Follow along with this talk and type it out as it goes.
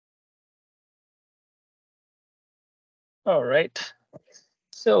All right.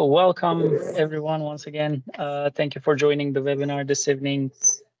 So welcome everyone once again. Thank you for joining the webinar this evening.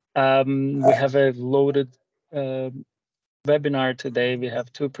 We have a loaded uh, webinar today. We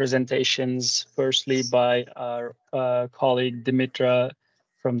have two presentations. Firstly, by our colleague Dimitra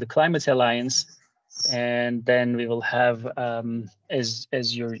from the Climate Alliance, and then we will have, as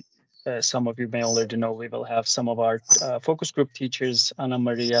you some of you may already know, we will have some of our focus group teachers, Ana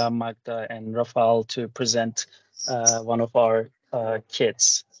Maria, Magda, and Rafael, to present one of our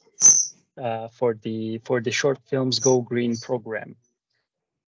kits for the Short Films Go Green program.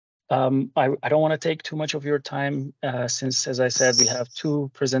 I don't want to take too much of your time since, as I said, we have two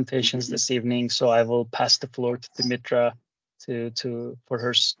presentations this evening. So I will pass the floor to Dimitra for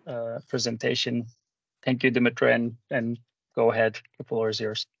her presentation. Thank you, Dimitra, and go ahead. The floor is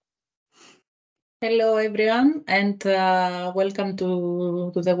yours. Hello, everyone, and welcome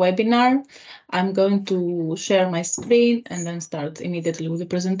to the webinar. I'm going to share my screen and then start immediately with the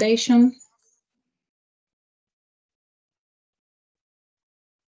presentation.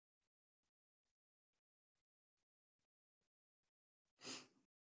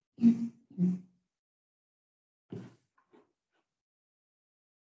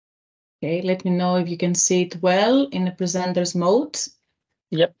 Okay, let me know if you can see it well in the presenter's mode.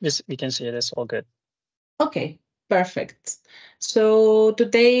 Yep, we can see it. It's all good. Okay, perfect. So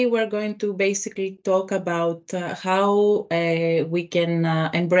today we're going to basically talk about how we can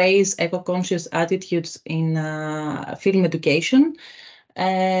embrace eco-conscious attitudes in film education.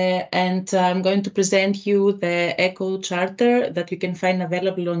 And I'm going to present you the Eco Charter that you can find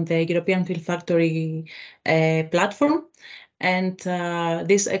available on the European Film Factory platform. And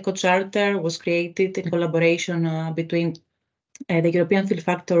this Eco Charter was created in collaboration between the European Film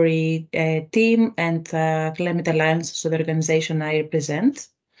Factory team and Climate Alliance, so the organization I represent.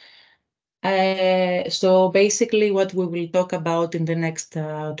 So basically what we will talk about in the next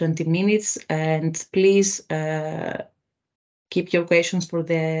 20 minutes, and please keep your questions for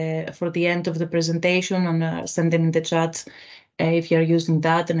the end of the presentation and send them in the chat if you're using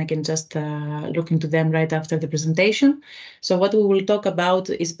that, and I can just look into them right after the presentation. So what we will talk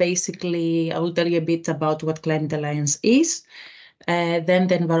about is basically, I will tell you a bit about what Climate Alliance is, then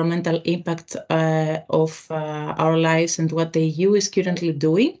the environmental impact of our lives and what the EU is currently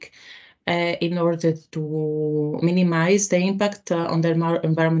doing in order to minimize the impact on the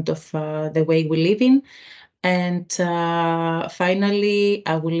environment of the way we live in. And finally,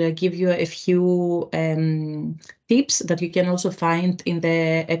 I will give you a few tips that you can also find in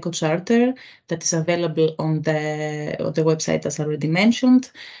the Eco Charter that is available on the website, as already mentioned.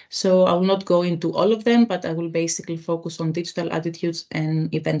 So I will not go into all of them, but I will basically focus on digital attitudes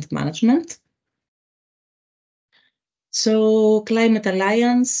and event management. So Climate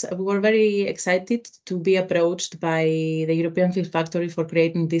Alliance, we were very excited to be approached by the European Film Factory for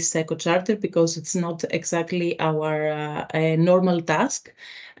creating this Eco Charter, because it's not exactly our normal task.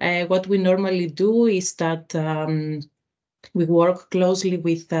 What we normally do is that we work closely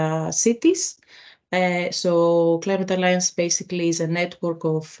with cities. So Climate Alliance basically is a network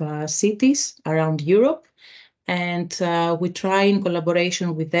of cities around Europe. And we try in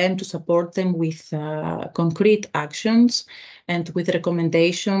collaboration with them to support them with concrete actions and with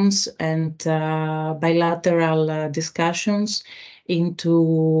recommendations and bilateral discussions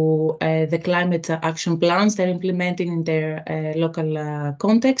into the climate action plans they're implementing in their local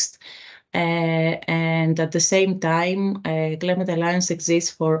context. And at the same time, Climate Alliance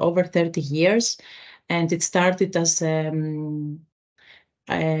exists for over 30 years, and it started as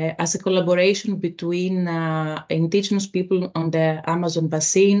a collaboration between indigenous people on the Amazon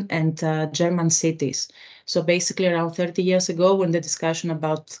basin and German cities. So basically around 30 years ago, when the discussion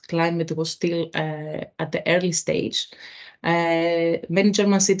about climate was still at the early stage, many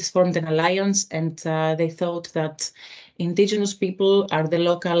German cities formed an alliance, and they thought that indigenous people are the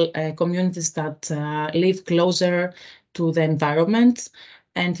local communities that live closer to the environment.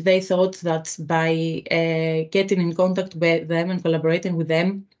 And they thought that by getting in contact with them and collaborating with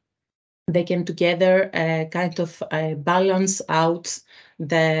them, they can together kind of balance out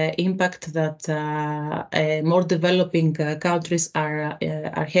the impact that more developing countries are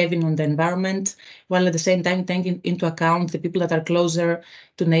having on the environment, while at the same time taking into account the people that are closer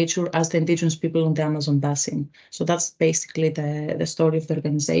to nature as the indigenous people on the Amazon basin. So that's basically the story of the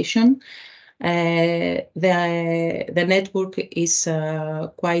organization. The network is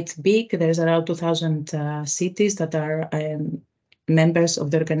quite big. There's around 2,000 cities that are members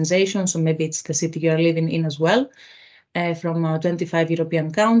of the organization. So maybe it's the city you are living in as well, from 25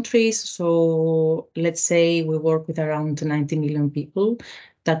 European countries. So let's say we work with around 90 million people.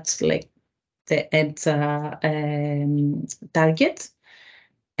 That's like the end target.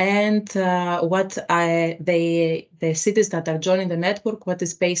 And what the cities that are joining the network, what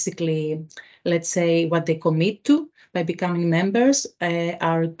is basically, let's say, what they commit to by becoming members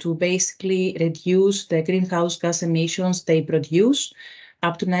are to basically reduce the greenhouse gas emissions they produce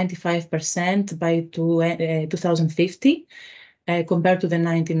up to 95% by 2050 compared to the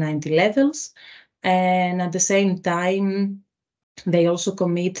 1990 levels. And at the same time, they also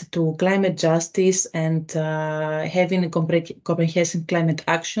commit to climate justice and having a comprehensive climate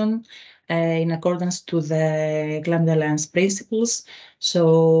action in accordance to the Climate Alliance principles.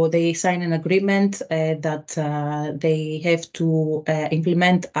 So they sign an agreement that they have to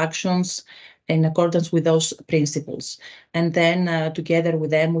implement actions in accordance with those principles. And then together with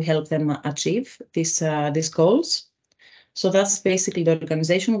them, we help them achieve these goals. So that's basically the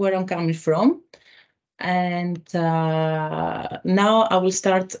organization where I'm coming from. And now I will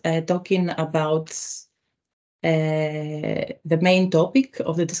start talking about the main topic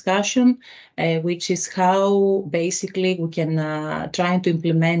of the discussion, which is how basically we can try to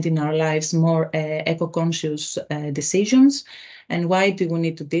implement in our lives more eco-conscious decisions. And why do we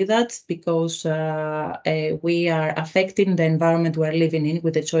need to do that? Because we are affecting the environment we're living in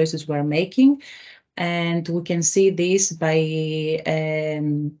with the choices we're making. And we can see this by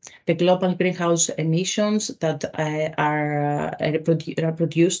the global greenhouse emissions that are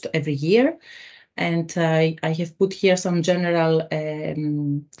produced every year. And I have put here some general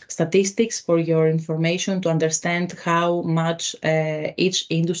statistics for your information to understand how much each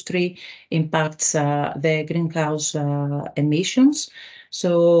industry impacts the greenhouse emissions.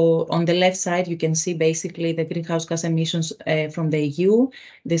 So on the left side, you can see basically the greenhouse gas emissions from the EU.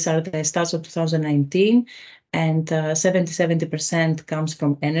 These are the stats of 2019, and 70% comes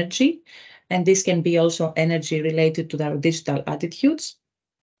from energy. And this can be also energy related to our digital attitudes.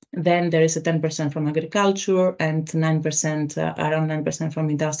 Then there is a 10% from agriculture and 9%, around 9% from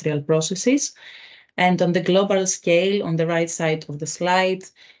industrial processes. And on the global scale, on the right side of the slide,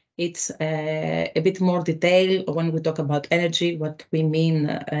 it's a bit more detail when we talk about energy, what we mean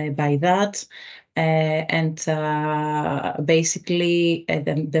by that. And basically,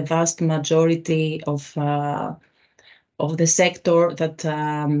 the vast majority of the sector that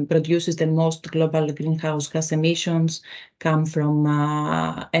produces the most global greenhouse gas emissions come from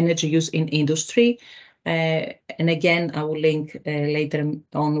energy use in industry. And again, I will link later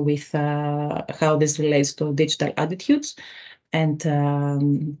on with how this relates to digital attitudes and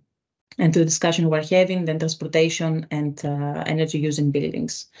to the discussion we're having, then transportation and energy use in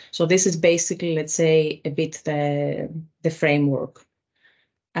buildings. So this is basically, let's say, a bit the framework.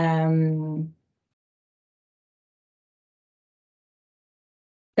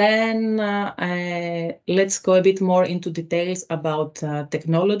 Then let's go a bit more into details about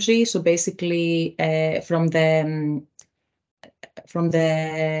technology. So basically, from the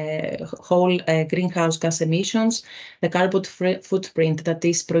whole greenhouse gas emissions, the carbon footprint that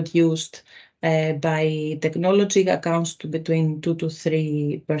is produced by technology accounts to between 2 to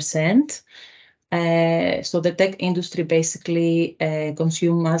 3%. So the tech industry basically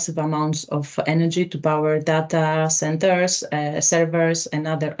consumes massive amounts of energy to power data centers, servers, and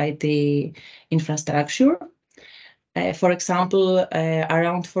other IT infrastructure. For example,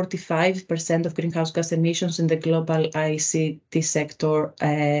 around 45% of greenhouse gas emissions in the global ICT sector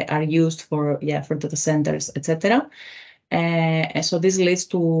are used for data centers, etc. So this leads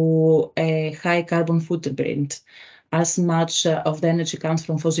to a high carbon footprint, as much of the energy comes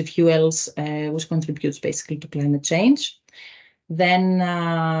from fossil fuels, which contributes basically to climate change. Then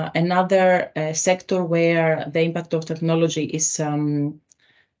another sector where the impact of technology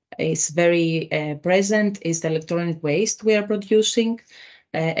is very present is the electronic waste we are producing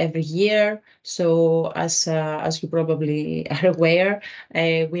every year. So as you probably are aware,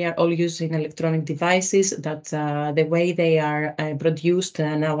 we are all using electronic devices that the way they are produced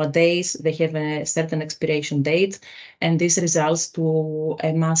nowadays, they have a certain expiration date, and this results to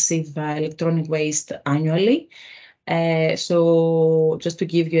a massive electronic waste annually. So just to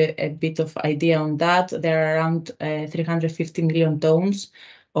give you a bit of idea on that, there are around 350 million tons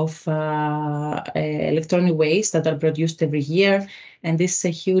of electronic waste that are produced every year. And this is a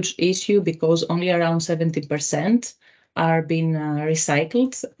huge issue because only around 70% are being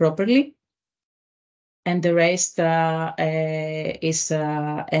recycled properly. And the rest is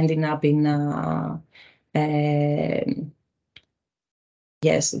ending up in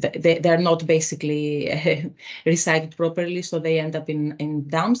yes, they're not basically recycled properly, so they end up in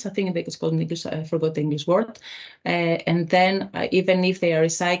dumps. I think it's called in English, I forgot the English word. And then even if they are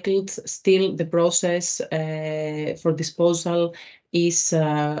recycled, still the process for disposal is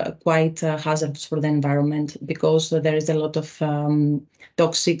quite hazardous for the environment, because there is a lot of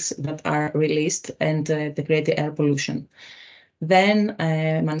toxics that are released, and they create the air pollution. Then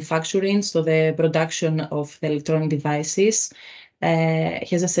manufacturing, so the production of the electronic devices,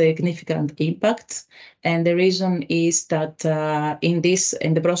 has a significant impact. And the reason is that in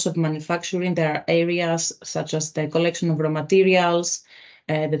the process of manufacturing, there are areas such as the collection of raw materials,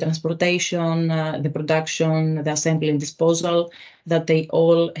 the transportation, the production, the assembly and disposal, that they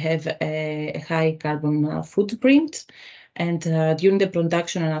all have a high carbon footprint. And during the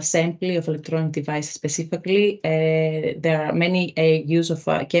production and assembly of electronic devices specifically, there are many use of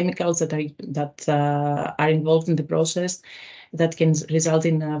chemicals that are involved in the process, that can result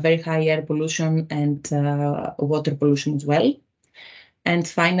in very high air pollution and water pollution as well. And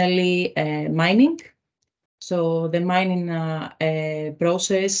finally, mining. So the mining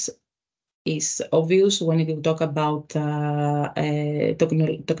process is obvious when you talk about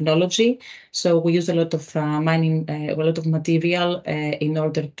technology. So we use a lot of mining, a lot of material in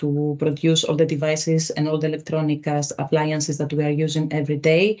order to produce all the devices and all the electronic appliances that we are using every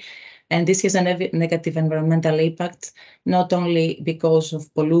day. And this has a negative environmental impact, not only because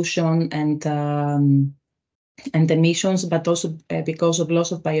of pollution and emissions, but also because of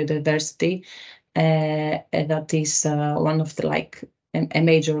loss of biodiversity. That is one of the a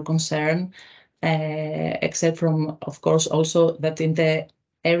major concern, except from, of course, also that in the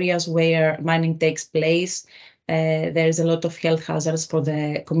areas where mining takes place, there is a lot of health hazards for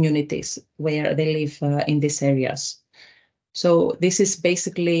the communities where they live in these areas. So this is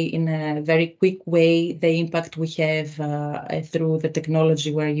basically, in a very quick way, the impact we have through the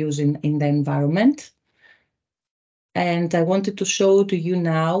technology we're using in the environment. And I wanted to show to you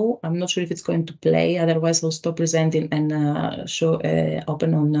now, I'm not sure if it's going to play, otherwise I'll stop presenting and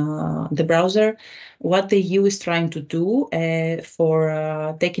open on the browser, what the EU is trying to do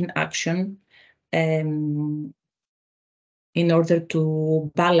for taking action in order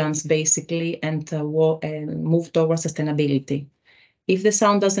to balance, basically, and move towards sustainability. If the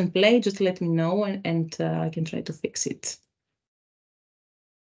sound doesn't play, just let me know, and I can try to fix it.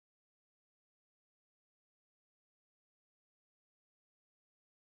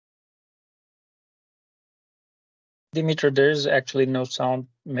 Dimitra, there's actually no sound.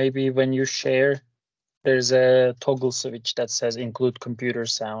 Maybe when you share, there's a toggle switch that says include computer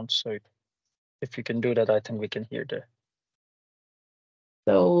sound. So if you can do that, I think we can hear the.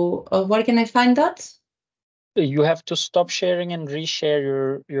 So where can I find that? You have to stop sharing and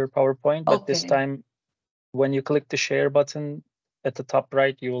reshare your PowerPoint. But this time, when you click the share button at the top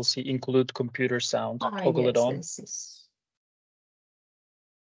right, you will see include computer sound. Toggle it on. Yes.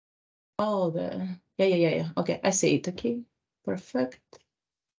 Oh, yeah. Okay, I see it. Okay, perfect.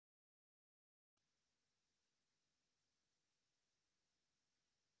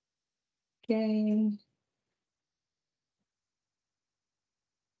 Okay.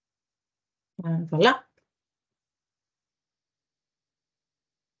 And voila.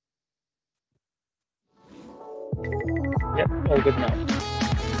 Yep, all good now.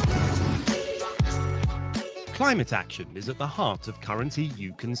 Climate action is at the heart of current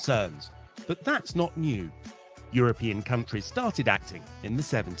EU concerns, but that's not new. European countries started acting in the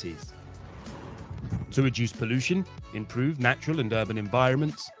 70s. To reduce pollution, improve natural and urban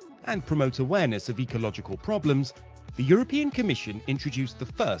environments, and promote awareness of ecological problems, the European Commission introduced the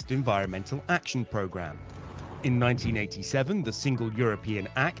first Environmental Action Programme. In 1987, the Single European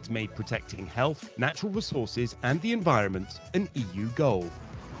Act made protecting health, natural resources and the environment an EU goal.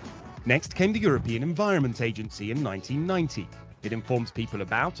 Next came the European Environment Agency in 1990. It informs people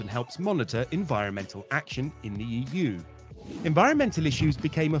about and helps monitor environmental action in the EU. Environmental issues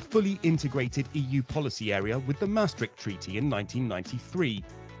became a fully integrated EU policy area with the Maastricht Treaty in 1993.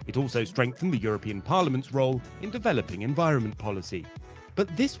 It also strengthened the European Parliament's role in developing environment policy.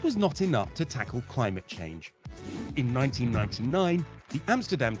 But this was not enough to tackle climate change. In 1999, the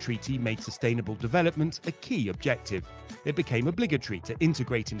Amsterdam Treaty made sustainable development a key objective. It became obligatory to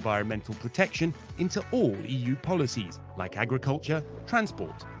integrate environmental protection into all EU policies, like agriculture,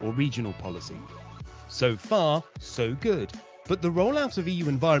 transport, or regional policy. So far, so good. But the rollout of EU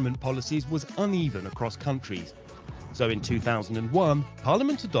environment policies was uneven across countries. So in 2001,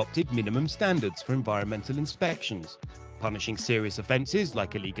 Parliament adopted minimum standards for environmental inspections, punishing serious offences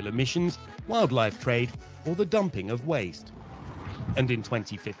like illegal emissions, wildlife trade, or the dumping of waste. And in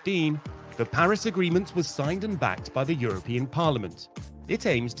 2015, the Paris Agreement was signed and backed by the European Parliament. It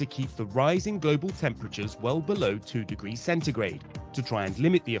aims to keep the rise in global temperatures well below 2 degrees centigrade to try and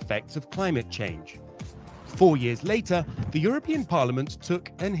limit the effects of climate change. 4 years later, the European Parliament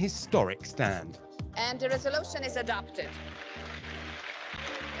took an historic stand. And the resolution is adopted.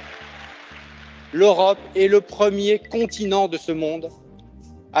 l'Europe est le premier continent de ce monde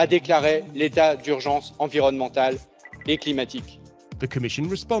à déclarer l'état d'urgence environnementale et climatique. The Commission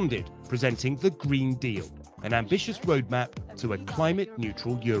responded, presenting the Green Deal, an ambitious roadmap to a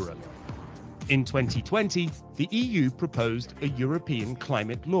climate-neutral Europe. In 2020, the EU proposed a European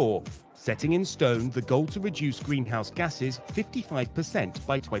climate law, setting in stone the goal to reduce greenhouse gases 55%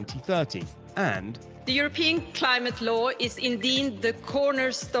 by 2030 and the European climate law is indeed the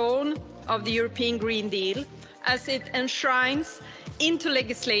cornerstone of the European Green Deal, as it enshrines into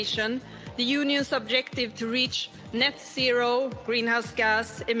legislation the Union's objective to reach net zero greenhouse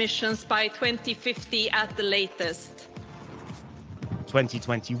gas emissions by 2050 at the latest.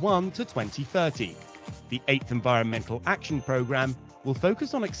 2021 to 2030. The 8th Environmental Action Programme will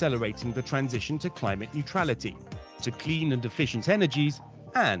focus on accelerating the transition to climate neutrality, to clean and efficient energies,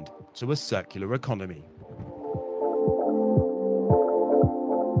 and to a circular economy.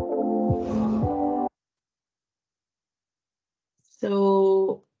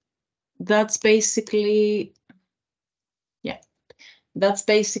 So that's basically, in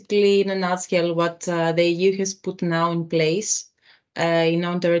a nutshell what the EU has put now in place in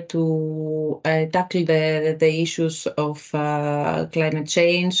order to tackle the issues of climate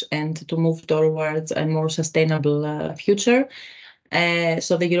change and to move towards a more sustainable future.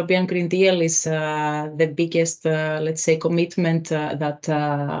 So the European Green Deal is the biggest, let's say, commitment that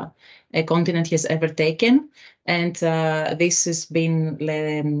a continent has ever taken. And this has been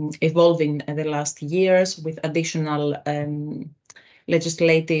evolving in the last years with additional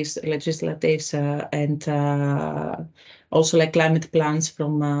legislatives and also like climate plans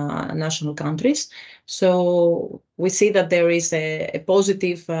from national countries. So we see that there is a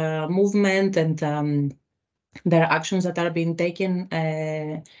positive movement, and there are actions that are being taken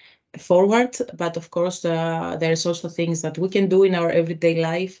forward. But of course, there's also things that we can do in our everyday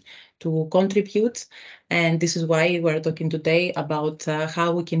life to contribute. And this is why we're talking today about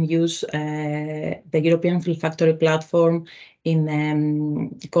how we can use the European Film Factory platform in a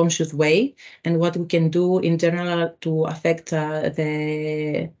conscious way, and what we can do in general to affect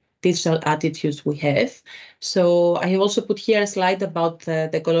the digital attitudes we have. So I have also put here a slide about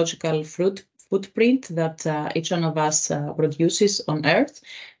the ecological footprint that each one of us produces on Earth.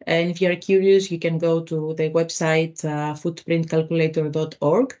 And if you're curious, you can go to the website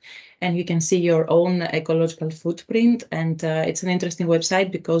footprintcalculator.org, and you can see your own ecological footprint. And it's an interesting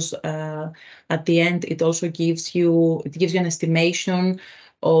website because at the end, it also gives you an estimation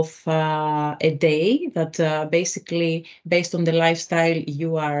of a day that basically based on the lifestyle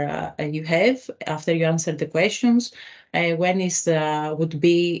you have after you answer the questions. When would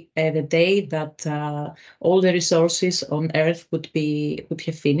be the day that all the resources on Earth would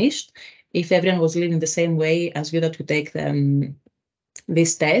have finished if everyone was living the same way as you that would take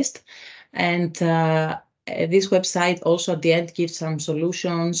this test. And this website also at the end gives some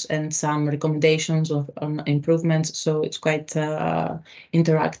solutions and some recommendations on improvements. So it's quite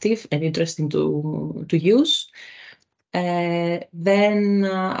interactive and interesting to use. Then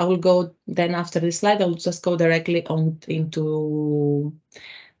I will go, then after this slide, I will just go directly into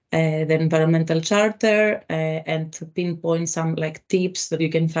the environmental charter and pinpoint some like tips that you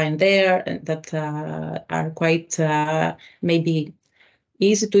can find there that are quite maybe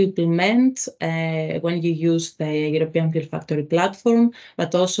easy to implement when you use the European Film Factory platform,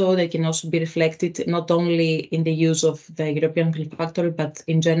 but also they can also be reflected not only in the use of the European Film Factory, but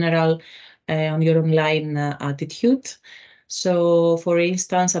in general on your online attitude. So, for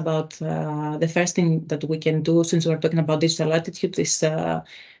instance, about the first thing that we can do, since we're talking about digital attitude, is to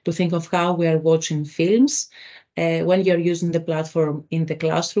think of how we are watching films. When you're using the platform in the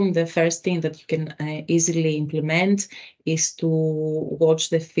classroom, the first thing that you can easily implement is to watch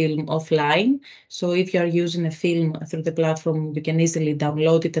the film offline. So if you're using a film through the platform, you can easily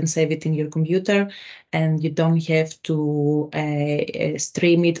download it and save it in your computer, and you don't have to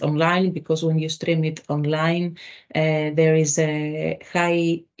stream it online, because when you stream it online, there is a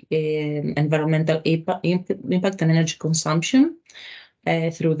high environmental impact and energy consumption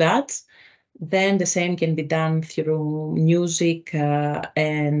through that. Then the same can be done through music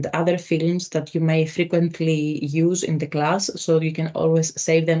and other films that you may frequently use in the class. So you can always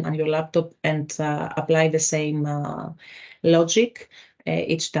save them on your laptop and apply the same logic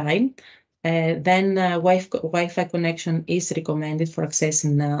each time. Then Wi-Fi connection is recommended for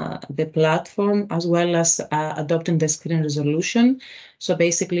accessing the platform, as well as adopting the screen resolution. So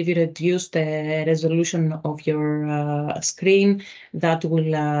basically, if you reduce the resolution of your screen, that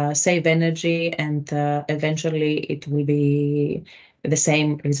will save energy, and eventually it will be the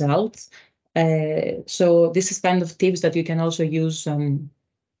same results. So this is kind of tips that you can also use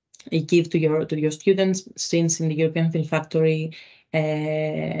give to your students. Since in the European Film Factory,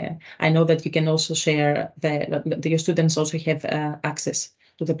 I know that you can also share your students also have access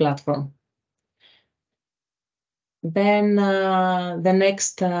to the platform. Then the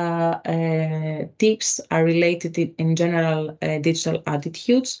next tips are related in general digital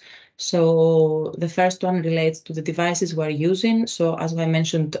attitudes. So the first one relates to the devices we're using. So as I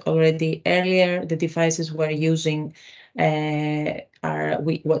mentioned already earlier, the devices we're using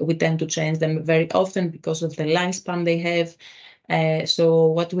we tend to change them very often because of the lifespan they have. So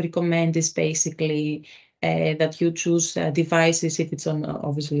what we recommend is basically that you choose devices, if it's on,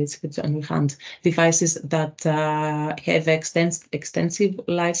 obviously if it's on your hand, devices that have extensive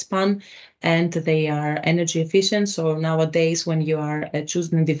lifespan and they are energy efficient. So nowadays, when you are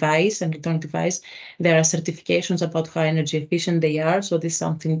choosing a device, an electronic device, there are certifications about how energy efficient they are. So this is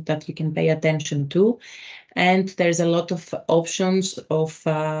something that you can pay attention to. And there's a lot of options of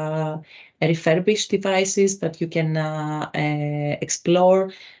refurbished devices that you can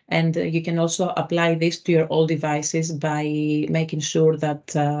explore. And you can also apply this to your old devices by making sure that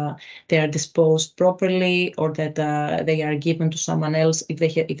they are disposed properly, or that they are given to someone else. If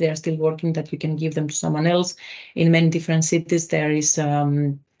they are still working, that you can give them to someone else. In many different cities, there is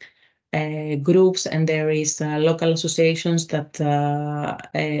groups and there is local associations that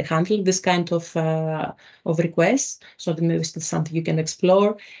handle this kind of requests. So maybe it's something you can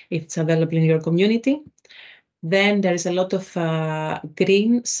explore if it's available in your community. Then there is a lot of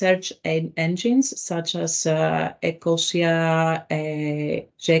green search engines such as Ecosia,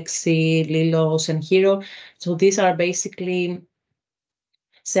 Jexi, Lilos, and Hero. So these are basically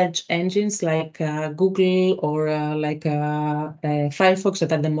search engines like Google or like Firefox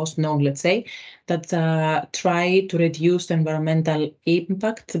that are the most known, let's say, that try to reduce the environmental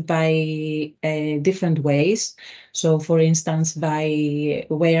impact by different ways. So, for instance, by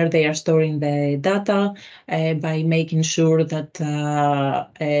where they are storing the data, by making sure that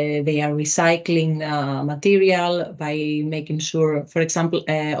they are recycling material, by making sure, for example,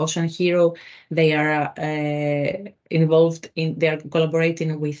 Ocean Hero, they are they are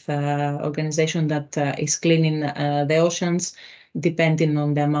collaborating with an organization that is cleaning the oceans. Depending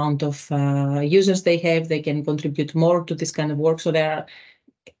on the amount of users they have, they can contribute more to this kind of work. So they are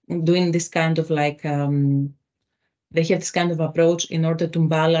doing this kind of like, they have this kind of approach in order to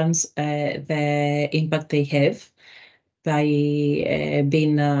balance the impact they have by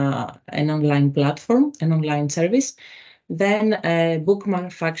being an online platform, an online service. Then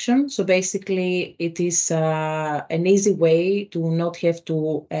bookmark function. So basically, it is an easy way to not have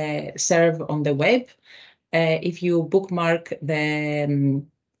to serve on the web. If you bookmark the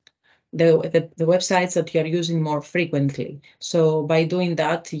websites that you are using more frequently. So by doing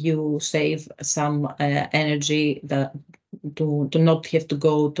that, you save some energy that to not have to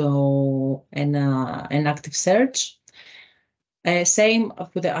go to an active search. Same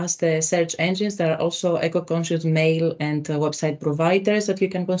as the search engines, there are also eco-conscious mail and website providers that you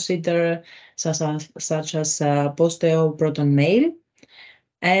can consider, such as Posteo, Proton Mail.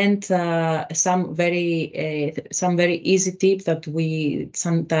 And some very easy tip that we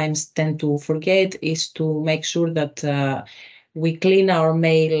sometimes tend to forget is to make sure that we clean our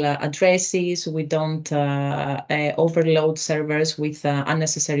mail addresses, we don't overload servers with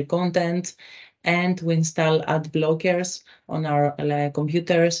unnecessary content, and we install ad blockers on our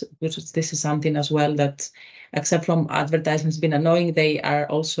computers, this is something as well that, except from advertisements being annoying, they are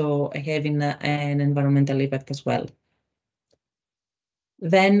also having an environmental impact as well.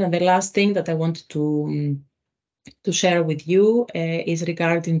 Then the last thing that I wanted to share with you is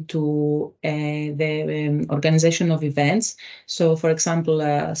regarding to the organization of events. So, for example,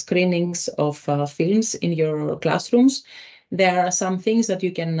 screenings of films in your classrooms. There are some things that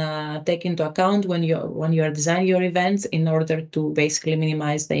you can take into account when you are designing your events in order to basically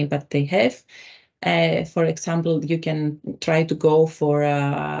minimize the impact they have. For example, you can try to go for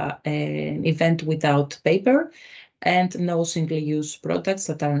an event without paper and no single-use products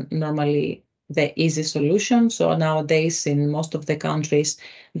that are normally the easy solution. So nowadays, in most of the countries,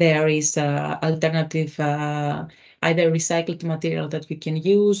 there is alternative, either recycled material that you can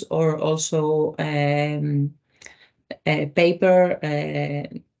use, or also paper,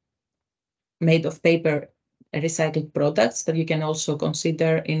 made of paper recycled products that you can also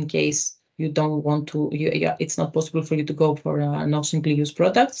consider in case you don't want to, it's not possible for you to go for no single-use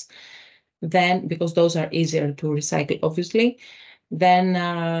products. Then, because those are easier to recycle, obviously, then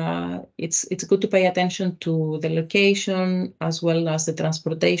it's good to pay attention to the location as well as the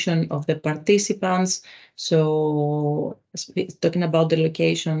transportation of the participants. So talking about the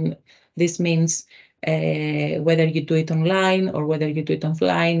location, this means whether you do it online or whether you do it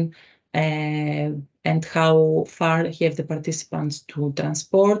offline, and how far have the participants to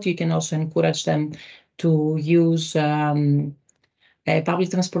transport. You can also encourage them to use public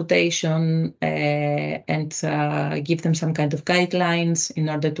transportation and give them some kind of guidelines in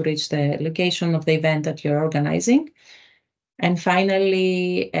order to reach the location of the event that you're organizing. And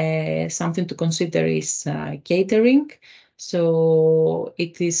finally, something to consider is catering. So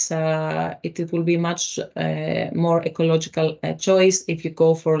it will be much more ecological choice if you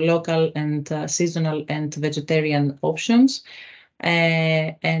go for local and seasonal and vegetarian options.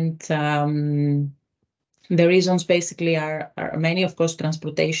 The reasons basically are many, of course,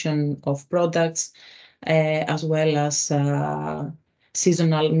 transportation of products, as well as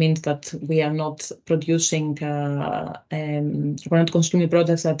seasonal means that we are not producing, we're not consuming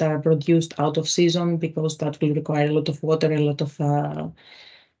products that are produced out of season, because that will require a lot of water, a lot of,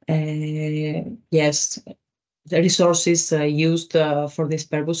 yes, the resources used for these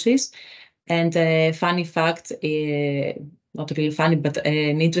purposes. And a funny fact, not really funny, but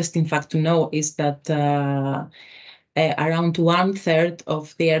an interesting fact to know is that around 1/3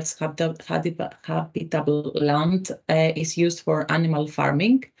 of the Earth's habitable land is used for animal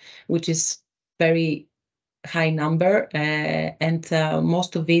farming, which is very high number, and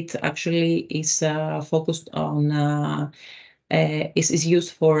most of it actually is focused on is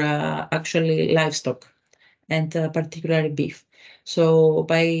used for actually livestock, and particularly beef. So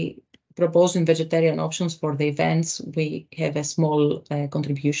by proposing vegetarian options for the events, we have a small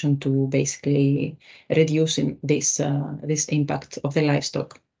contribution to basically reducing this impact of the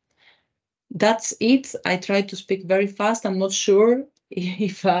livestock. That's it. I tried to speak very fast. I'm not sure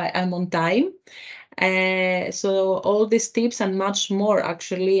if I'm on time. So all these tips and much more,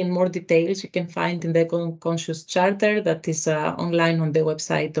 actually, and more details you can find in the Conscious Charter that is online on the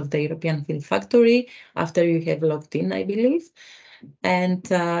website of the European Film Factory after you have logged in, I believe. And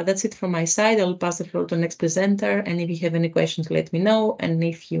that's it from my side. I'll pass the floor to the next presenter. And if you have any questions, let me know. And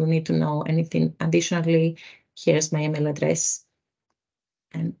if you need to know anything additionally, here's my email address.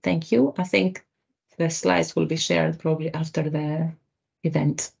 And thank you. I think the slides will be shared probably after the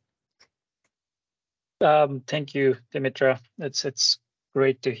event. Thank you, Dimitra. It's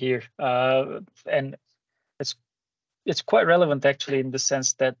great to hear, and it's quite relevant actually, in the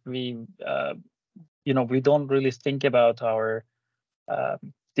sense that we don't really think about our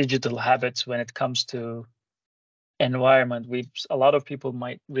digital habits when it comes to environment. A lot of people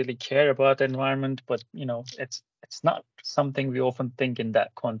might really care about environment, but it's not something we often think in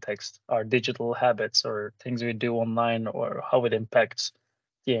that context. Our digital habits or things we do online, or how it impacts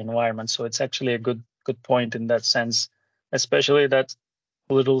the environment. So it's actually a good point in that sense, especially that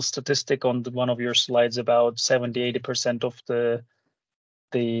little statistic on one of your slides about 70-80% of the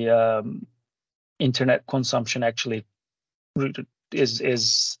internet consumption actually is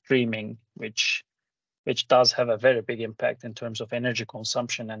streaming, which does have a very big impact in terms of energy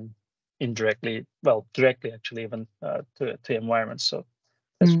consumption, and directly actually, even to environment. So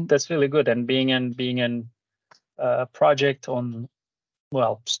that's really good. And being in project on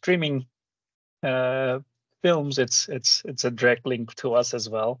streaming films, it's a direct link to us as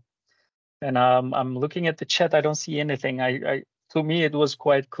well. And I'm looking at the chat. I don't see anything. To me it was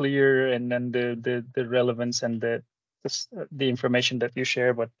quite clear, and then the relevance and the information that you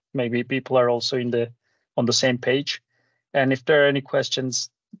share. But maybe people are also on the same page. And if there are any questions,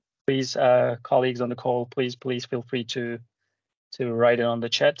 please, colleagues on the call, please feel free to write it on the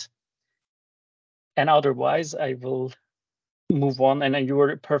chat. And otherwise, I will move on. And you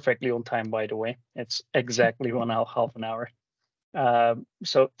were perfectly on time, by the way. It's exactly half an hour.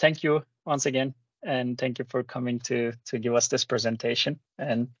 So thank you once again, and thank you for coming to give us this presentation.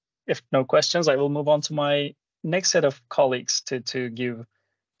 And if no questions, I will move on to my next set of colleagues to give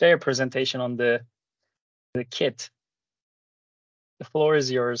their presentation on the kit. The floor is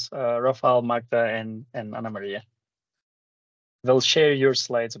yours, Rafael, Magda, and Ana Maria. We'll share your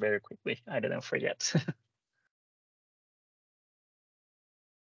slides very quickly. I didn't forget.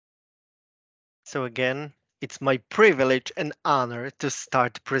 So again, it's my privilege and honor to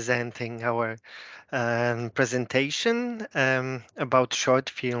start presenting our presentation about short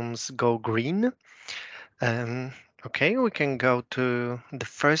films Go Green. Okay, we can go to the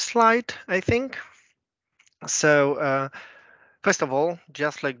first slide, I think. So first of all,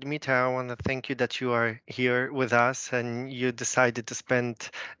 just like Dmitry, I want to thank you that you are here with us and you decided to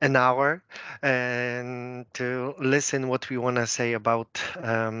spend an hour and to listen what we want to say about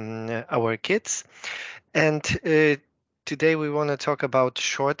our kids. And today we want to talk about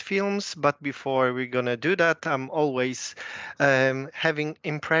short films, but before we're gonna do that, I'm always having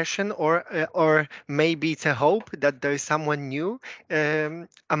impression or maybe it's a hope that there's someone new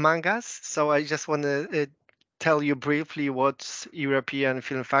among us. So I just want to tell you briefly what European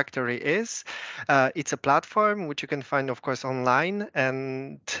Film Factory is. It's a platform which you can find, of course, online,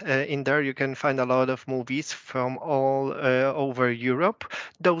 and in there you can find a lot of movies from all over Europe.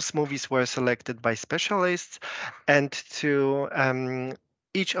 Those movies were selected by specialists, and to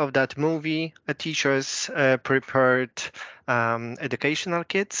each of that movie, teachers prepared educational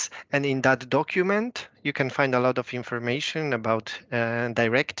kits, and in that document you can find a lot of information about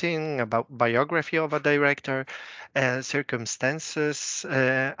directing, about biography of a director, circumstances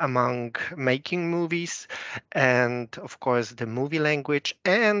among making movies, and of course the movie language.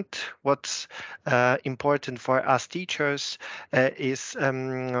 And what's important for us teachers is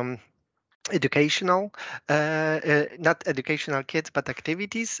educational, not educational kits, but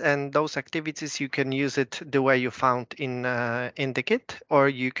activities. And those activities, you can use it the way you found in the kit, or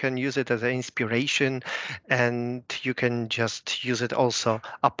you can use it as an inspiration, and you can just use it also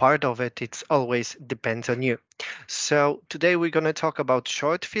a part of it. It's always depends on you. So today we're going to talk about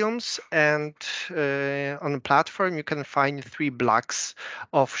short films, and on the platform you can find 3 blocks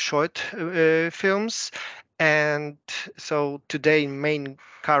of short films. And so today main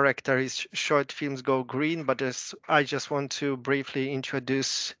character is short films go green, but I just want to briefly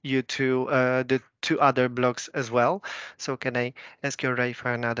introduce you to the 2 other blocks as well. So can I ask you, Ray,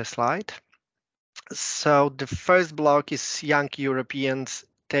 for another slide? So the first block is young Europeans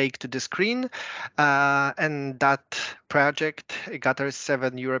take to the screen, and that project gathers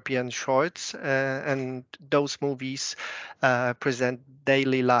 7 European shorts, and those movies present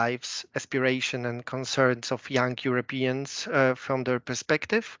daily lives, aspiration, and concerns of young Europeans from their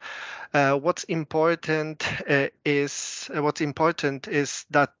perspective. What's important is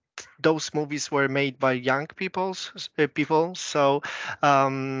that those movies were made by young people, so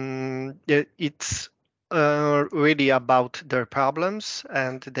it's really about their problems,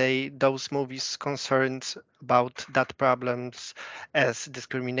 and those movies concerns about that problems as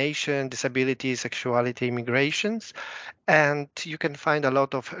discrimination, disability, sexuality, immigrations. And you can find a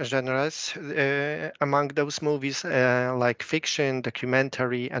lot of genres among those movies, like fiction,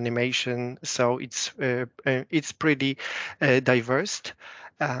 documentary, animation. So it's pretty diverse.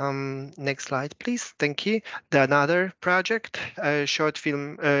 Next slide, please. Thank you. Another project, the short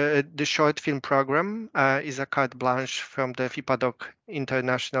film program is a carte blanche from the FIPADOC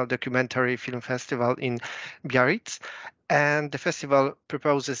International Documentary Film Festival in Biarritz. And the festival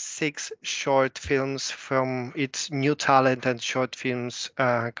proposes 6 short films from its New Talent and Short Films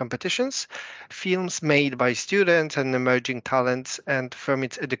competitions, films made by students and emerging talents, and from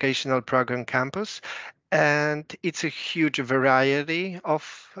its educational program campus. And it's a huge variety of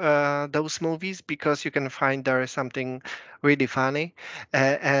those movies, because you can find there something really funny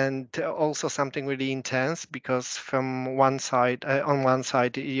and also something really intense, because from one side, on one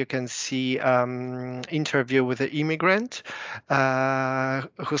side, you can see interview with an immigrant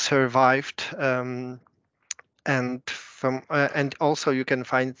who survived. And also you can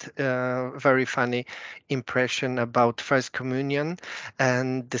find very funny impression about First Communion,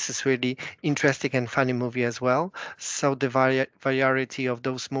 and this is really interesting and funny movie as well. So the variety of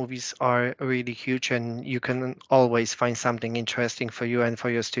those movies are really huge, and you can always find something interesting for you and for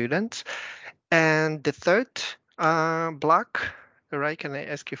your students. And the third block, right? Can I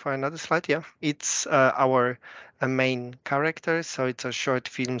ask you for another slide? Yeah, it's our main character. So it's a short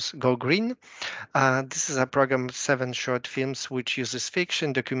films go green. This is a program of 7 short films which uses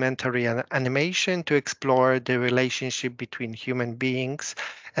fiction, documentary, and animation to explore the relationship between human beings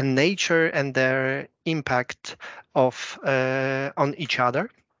and nature and their impact of on each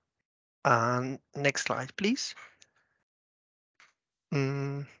other. Next slide, please.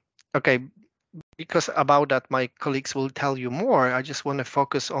 Okay, because about that my colleagues will tell you more, I just want to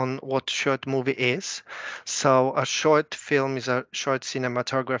focus on what short movie is. So a short film is a short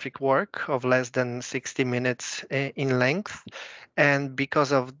cinematographic work of less than 60 minutes in length. And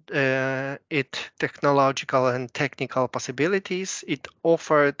because of its technological and technical possibilities, it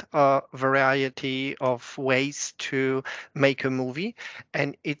offered a variety of ways to make a movie,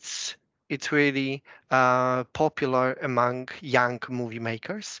 and it's really popular among young movie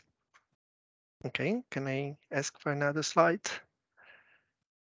makers. Okay, can I ask for another slide?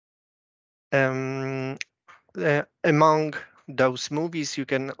 Among those movies, you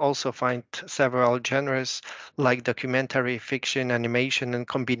can also find several genres like documentary, fiction, animation, and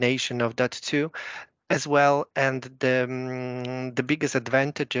combination of that too. as well. And the biggest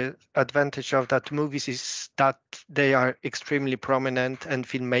advantage of that movies is that they are extremely prominent and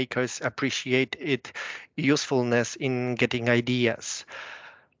filmmakers appreciate its usefulness in getting ideas.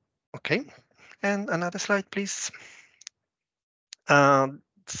 Okay, and another slide, please.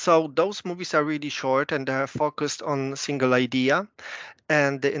 So those movies are really short and they're focused on a single idea,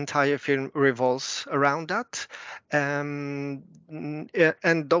 and the entire film revolves around that. And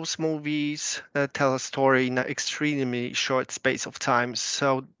those movies tell a story in an extremely short space of time.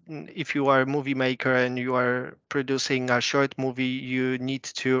 So if you are a movie maker and you are producing a short movie, you need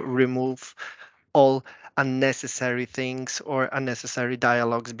to remove all unnecessary things or unnecessary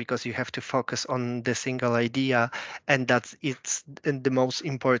dialogues because you have to focus on the single idea, and that's it's the most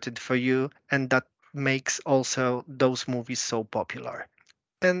important for you, and that makes also those movies so popular.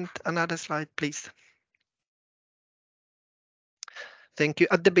 And another slide, please. Thank you.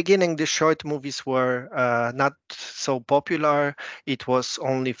 At the beginning, the short movies were not so popular. It was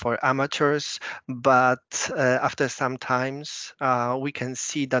only for amateurs. But after some times, we can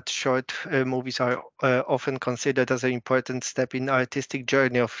see that short movies are often considered as an important step in artistic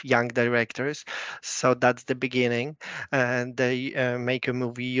journey of young directors. So that's the beginning. And they make a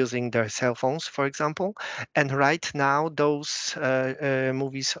movie using their cell phones, for example. And right now, those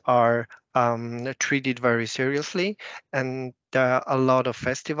movies are treated very seriously, and there are a lot of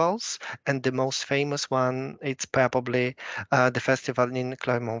festivals, and the most famous one it's probably the festival in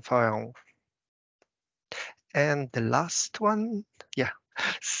Clermont-Ferrand. And the last one, yeah.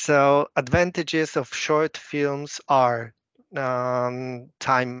 So advantages of short films are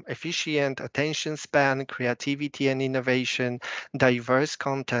time efficient, attention span, creativity and innovation, diverse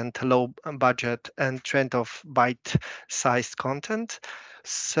content, low budget, and trend of bite-sized content.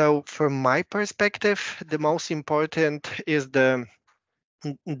 So from my perspective, the most important is the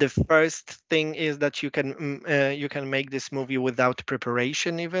first thing is that you can make this movie without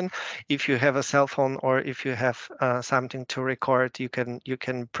preparation. Even if you have a cell phone or if you have something to record, you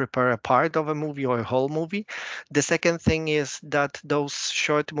can prepare a part of a movie or a whole movie. The second thing is that those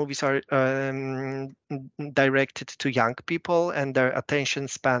short movies are directed to young people, and their attention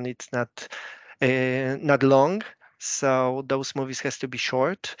span it's not long. So those movies has to be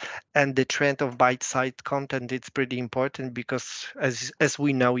short, and the trend of bite-sized content it's pretty important because as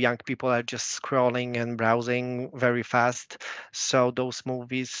we know, young people are just scrolling and browsing very fast. So those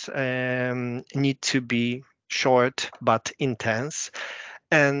movies need to be short but intense.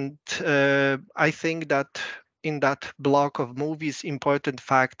 And I think that in that block of movies, important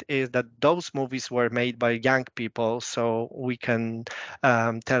fact is that those movies were made by young people, so we can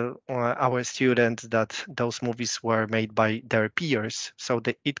tell our students that those movies were made by their peers, so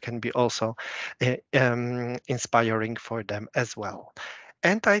that it can be also inspiring for them as well.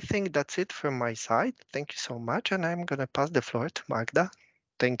 And I think that's it from my side. Thank you so much, and I'm gonna pass the floor to Magda.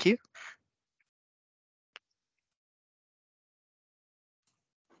 Thank you.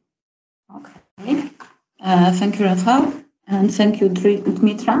 Okay. Thank you, Rafał, and thank you,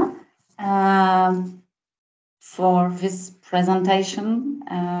 Dmitra, for this presentation.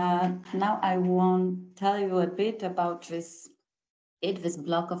 Now I want to tell you a bit about this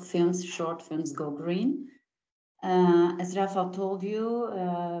block of films, short films Go Green. As Rafał told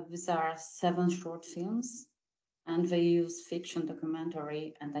you, these are 7 short films, and they use fiction,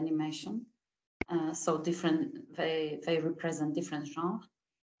 documentary, and animation. So they represent different genres.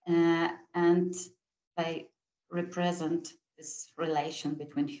 And they represent this relation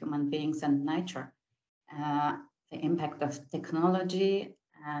between human beings and nature, the impact of technology,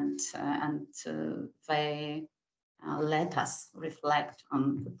 and they let us reflect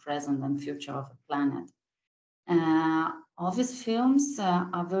on the present and future of the planet. All these films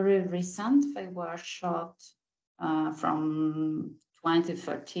are very recent. They were shot from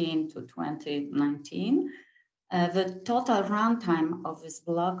 2013 to 2019. The total runtime of this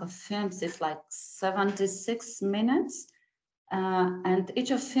block of films is like 76 minutes. And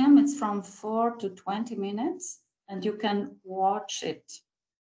each of film is from 4 to 20 minutes. And you can watch it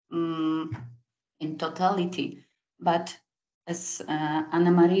in totality. But as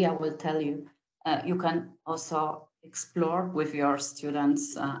Anna Maria will tell you, you can also explore with your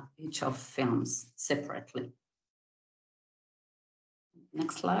students each of films separately.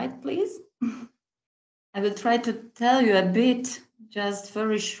 Next slide, please. I will try to tell you a bit, just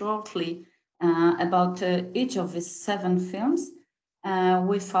very shortly, about each of these 7 films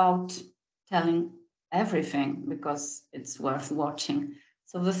without telling everything, because it's worth watching.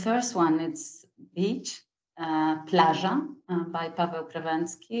 So the first one, it's Beach, Plaża, by Paweł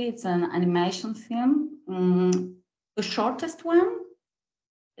Krewęcki. It's an animation film, the shortest one,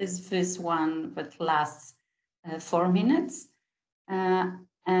 is this one that lasts 4 minutes.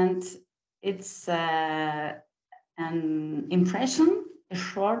 And it's an impression, a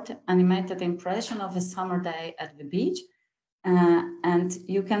short animated impression of a summer day at the beach. And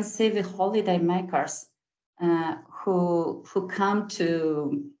you can see the holiday makers who come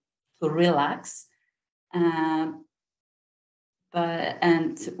to relax. And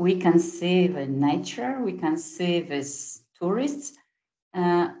we can see the nature, we can see these tourists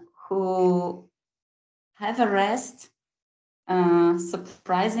who have a rest,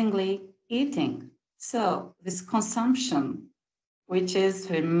 surprisingly eating. So this consumption, which is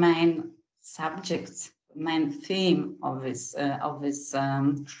the main subject, main theme of this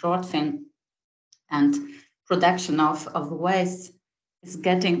short film, and production of waste is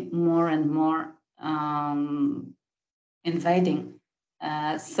getting more and more invading.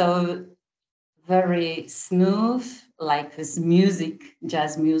 So very smooth, like this music,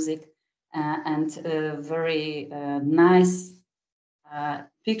 jazz music, and a very nice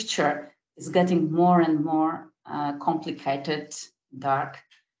picture is getting more and more complicated, dark,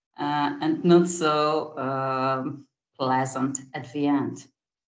 and not so pleasant at the end.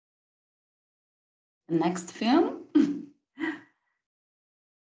 Next film.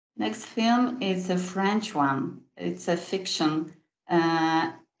 Next film is a French one. It's a fiction,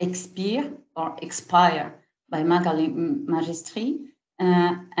 Expire by Magali Magistri.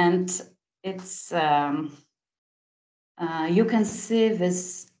 And it's, you can see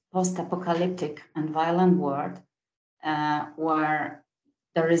this post-apocalyptic and violent world where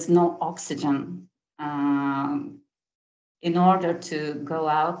there is no oxygen. In order to go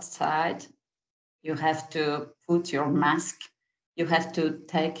outside, you have to put your mask, you have to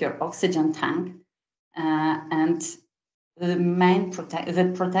take your oxygen tank, and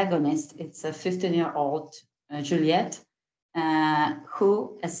the protagonist, it's a 15-year-old Juliette,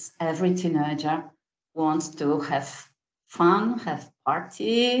 who, as every teenager, wants to have fun, have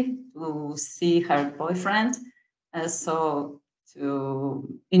party, to see her boyfriend. So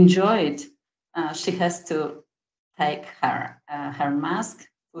to enjoy it, she has to take her mask,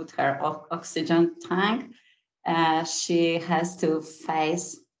 put her oxygen tank. She has to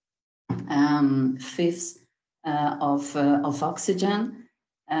face fifths of oxygen.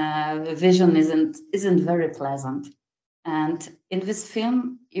 The vision isn't very pleasant. And in this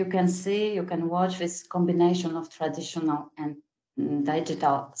film, you can watch this combination of traditional and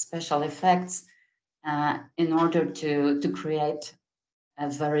digital special effects in order to create a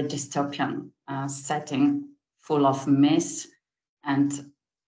very dystopian setting full of mist, and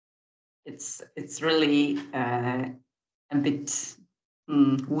it's really a bit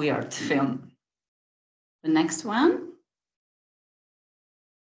weird film. The next one,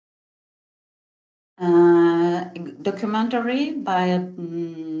 documentary by a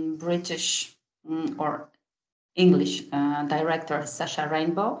British or English director, Sacha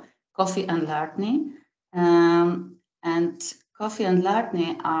Rainbow, Coffee and Lartney. And Coffee and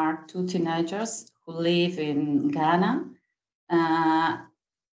Lartney are two teenagers who live in Ghana,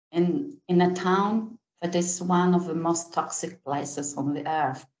 in a town that is one of the most toxic places on the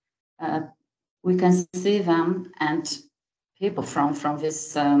earth. We can see them and people from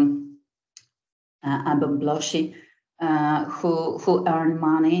this Abobloshi who earn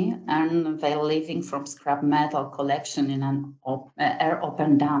money, earn their living from scrap metal collection in an air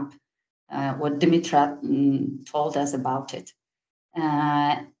open dump. What Dimitra told us about it.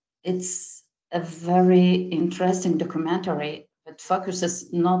 It's a very interesting documentary that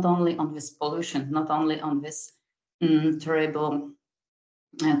focuses not only on this pollution, not only on this terrible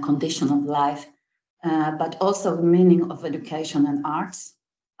condition of life, but also the meaning of education and arts.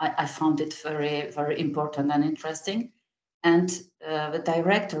 I found it very, very important and interesting. And the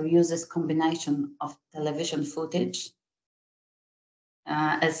director uses combination of television footage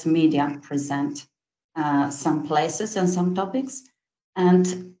as media present some places and some topics,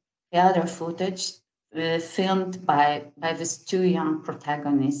 and the other footage filmed by these two young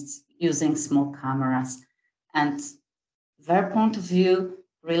protagonists using small cameras, and their point of view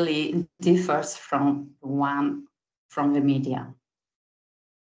really differs from the one from the media.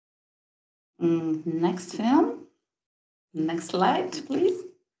 Next film. Next slide, please.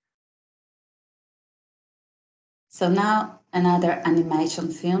 So now another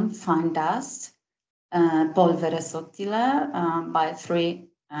animation film, Fine Dust, Polvere Sottile, by three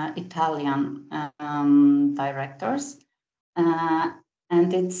Italian directors.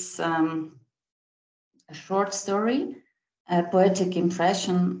 And it's a short story, a poetic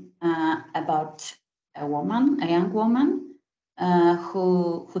impression about a young woman,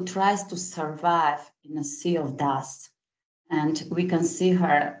 who tries to survive in a sea of dust. and we can see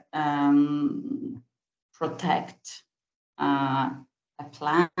her protect a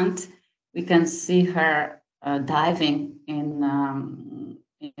plant. We can see her diving in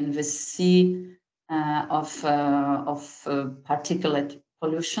the sea of particulate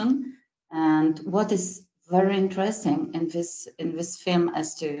pollution. And what is very interesting in this film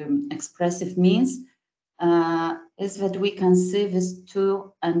as to expressive means is that we can see these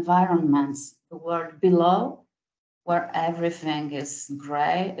two environments. The world below, where everything is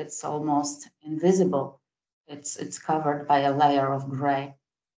gray, it's almost invisible. It's covered by a layer of gray.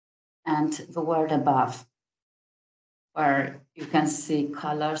 And the world above, where you can see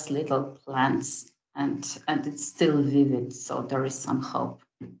colors, little plants, and it's still vivid, so there is some hope.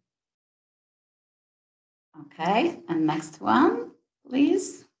 Okay, and next one,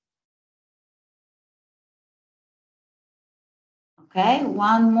 please. Okay,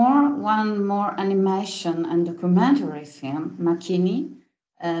 one more animation and documentary film, Makini,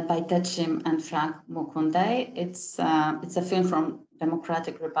 by Techim and Frank Mukunde. It's a film from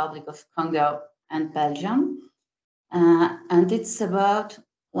Democratic Republic of Congo and Belgium, and it's about,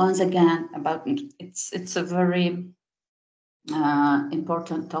 once again, about it's a very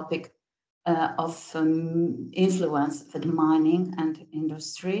important topic of influence that mining and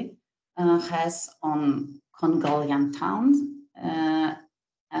industry has on Congolian towns.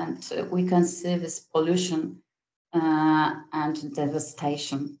 And we can see this pollution and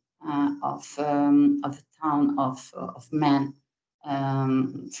devastation of the town of men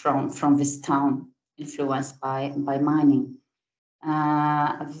from this town influenced by mining.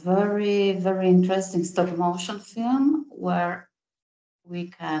 A very, very interesting stop motion film where we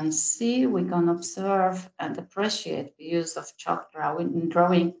can see, we can observe and appreciate the use of chalk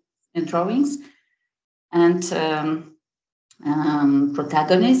drawings, and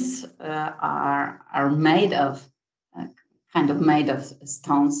protagonists are made of made of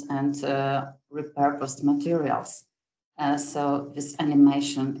stones and repurposed materials. So this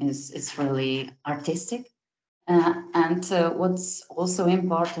animation is really artistic. And what's also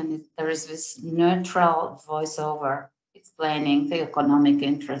important is there is this neutral voiceover explaining the economic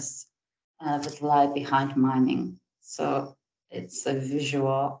interests that lie behind mining. So it's a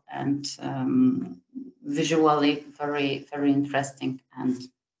visual and visually very, very interesting and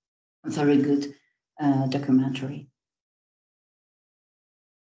very good documentary.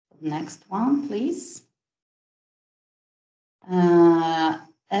 Next one, please.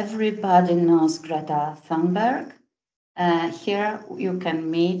 Everybody knows Greta Thunberg. Here you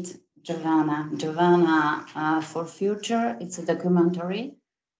can meet Giovanna. Giovanna for Future. It's a documentary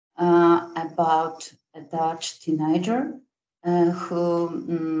about a Dutch teenager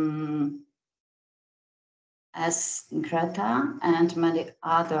who, as Greta and many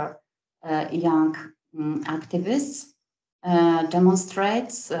other young activists,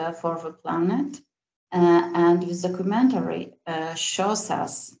 demonstrates for the planet. And this documentary shows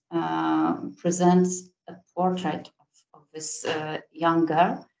us, presents a portrait of this young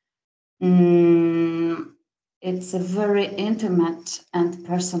girl. It's a very intimate and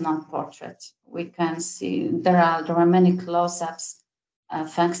personal portrait. We can see there are many close-ups,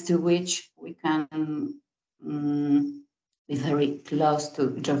 thanks to which we can be very close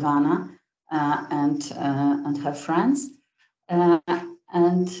to Giovanna and her friends.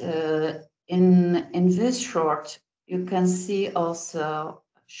 In this short, you can see also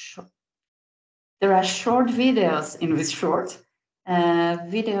there are short videos in this short,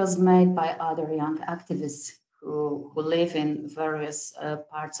 videos made by other young activists who live in various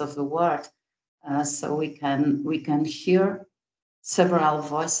parts of the world. So we can hear several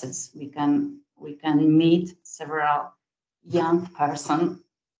voices. We can meet several young person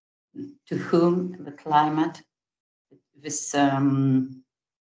to whom the climate is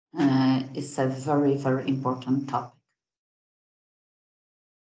a very, very important topic.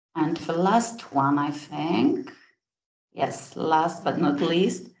 And the last one, I think, yes, last but not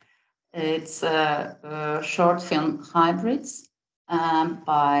least, it's a short film, Hybrids,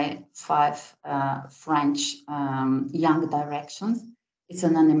 by 5 French young directions. It's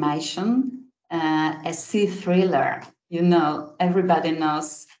an animation, a sea thriller. You know, everybody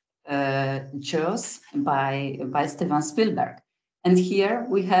knows Jaws by Steven Spielberg. And here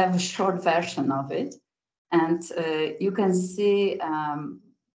we have a short version of it. And you can see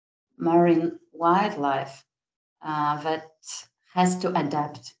marine wildlife that has to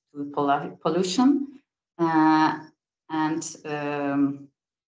adapt to pollution and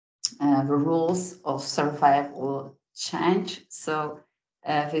the rules of survival change. So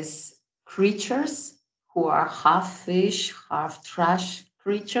these creatures who are half fish, half trash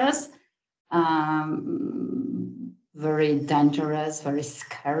creatures, very dangerous, very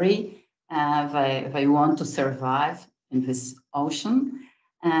scary. They want to survive in this ocean.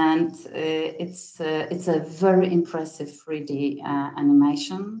 And it's a very impressive 3D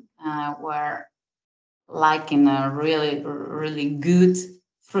animation where, like in a really good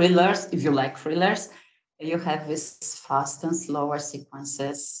thrillers, if you like thrillers, you have these fast and slower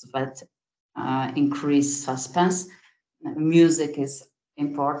sequences that increase suspense. Music is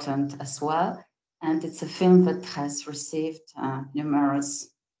important as well. And it's a film that has received numerous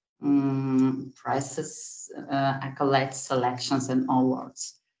prizes, accolades, selections, and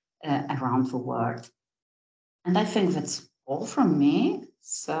awards around the world. And I think that's all from me.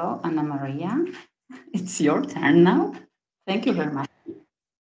 So, Anna Maria, it's your turn now. Thank you very much.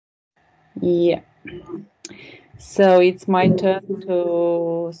 Yeah. So it's my turn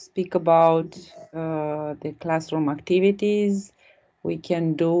to speak about the classroom activities we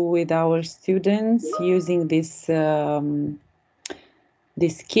can do with our students using this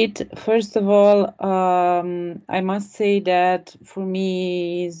this kit. First of all, I must say that for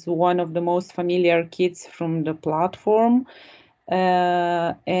me is one of the most familiar kits from the platform,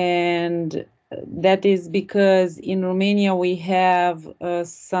 and that is because in Romania we have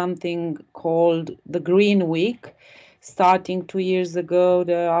something called the Green Week. Starting 2 years ago,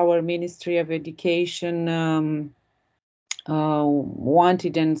 our Ministry of Education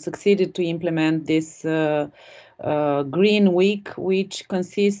wanted and succeeded to implement this Green Week, which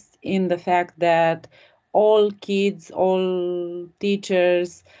consists in the fact that all kids, all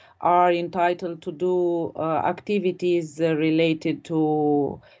teachers are entitled to do activities related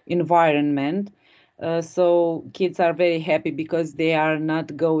to environment. So kids are very happy because they are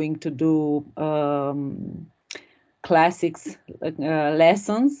not going to do classics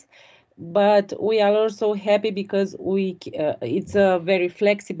lessons. But we are also happy because it's a very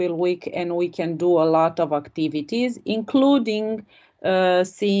flexible week and we can do a lot of activities, including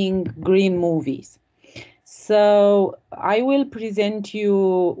seeing green movies. So I will present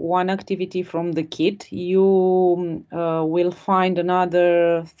you one activity from the kit. You will find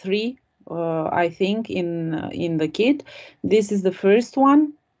another 3, I think, in the kit. This is the first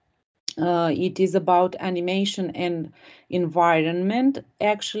one. It is about animation and environment.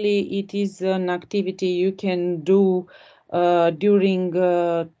 Actually, it is an activity you can do during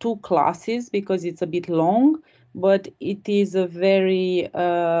 2 classes because it's a bit long, but it is a very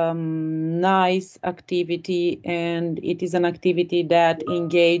nice activity, and it is an activity that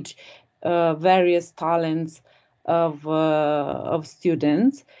engage various talents of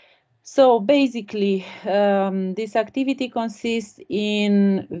students. So basically, this activity consists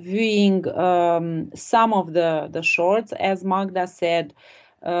in viewing some of the shorts. As Magda said,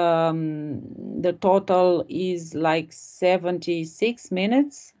 the total is like 76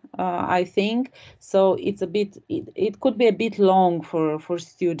 minutes, I think. So it's a bit, it could be a bit long for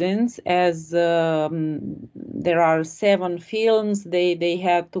students, as there are 7 films. They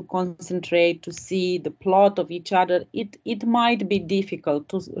have to concentrate to see the plot of each other. It might be difficult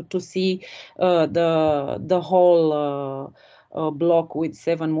to see the whole block with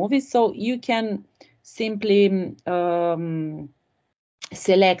 7 movies. So you can simply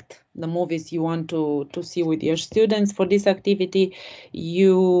select the movies you want to see with your students. For this activity,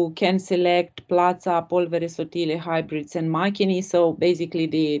 you can select Plaza, Polvere Sottile, Hybrids, and Machini, so basically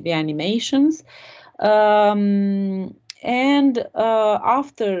the animations. And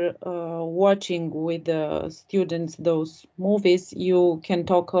after watching with the students those movies, you can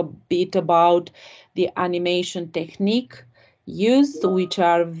talk a bit about the animation technique used, which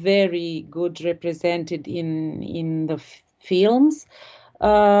are very good represented in the films.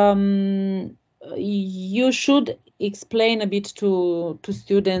 You should explain a bit to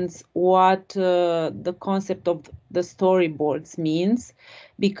students what the concept of the storyboards means,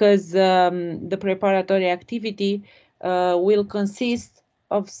 because the preparatory activity will consist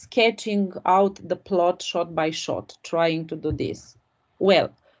of sketching out the plot shot by shot, trying to do this. Well,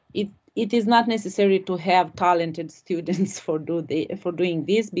 it is not necessary to have talented students for doing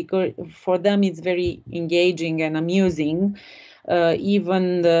this, because for them it's very engaging and amusing,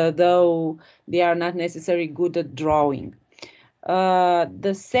 even though they are not necessarily good at drawing.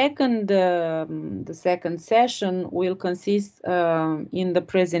 The second session will consist in the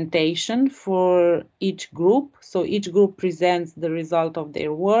presentation for each group. So each group presents the result of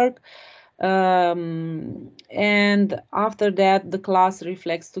their work. And after that, the class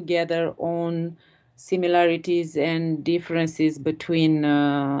reflects together on similarities and differences between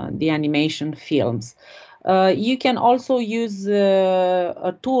the animation films. You can also use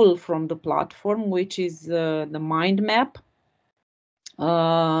a tool from the platform, which is the mind map.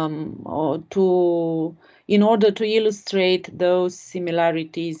 in order to illustrate those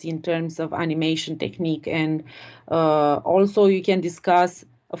similarities in terms of animation technique. And also you can discuss,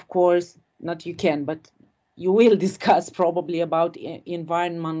 of course, not you can, but you will discuss probably about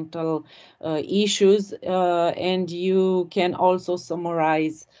environmental issues, and you can also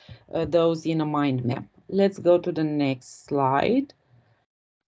summarize those in a mind map. Let's go to the next slide.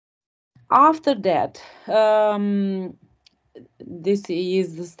 After that, this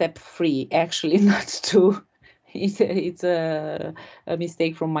is step 3, actually, not 2. It's a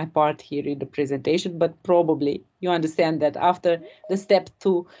mistake from my part here in the presentation, but probably you understand that after the step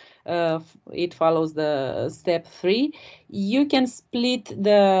 2, it follows the step 3. You can split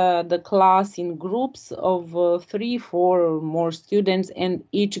the class in groups of 3, 4 or more students, and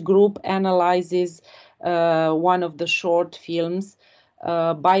each group analyzes one of the short films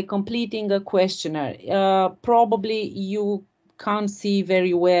by completing a questionnaire. Probably you can't see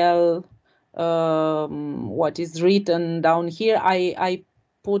very well what is written down here. I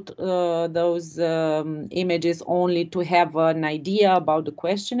put those images only to have an idea about the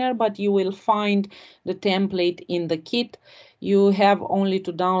questionnaire, but you will find the template in the kit. You have only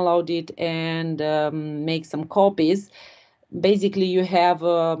to download it and make some copies. Basically, you have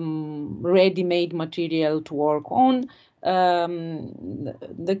ready-made material to work on.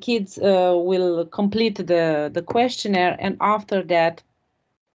 The kids will complete the questionnaire, and after that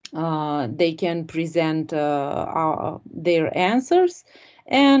they can present their answers.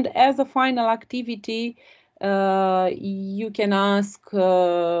 And as a final activity, you can ask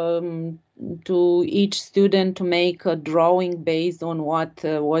to each student to make a drawing based on what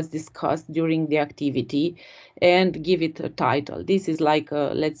was discussed during the activity and give it a title. This is like,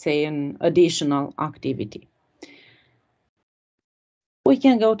 let's say, an additional activity. We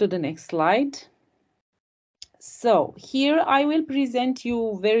can go to the next slide. So here I will present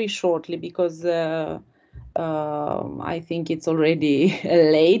you very shortly because I think it's already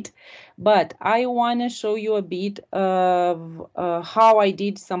late, but I want to show you a bit of how I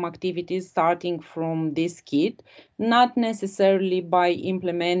did some activities starting from this kit, not necessarily by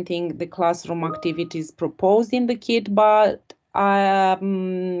implementing the classroom activities proposed in the kit, but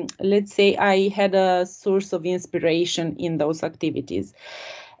let's say I had a source of inspiration in those activities.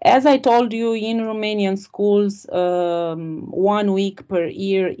 As I told you, in Romanian schools, 1 week per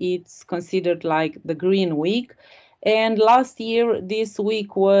year, it's considered like the Green Week. And last year, this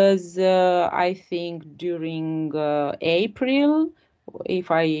week was, I think, during April,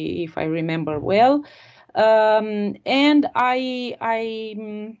 if I remember well. And I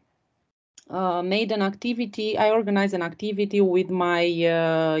made an activity. I organized an activity with my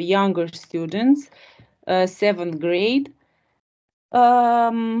younger students, 7th grade.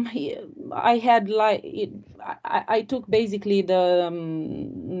 I had like I took basically the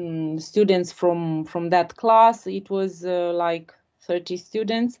students from that class. It was like 30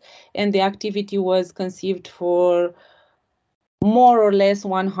 students, and the activity was conceived for more or less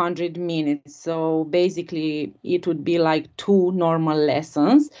 100 minutes. So basically it would be like 2 normal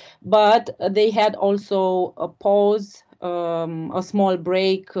lessons, but they had also a pause, a small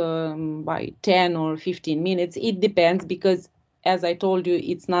break by 10 or 15 minutes. It depends, because as I told you,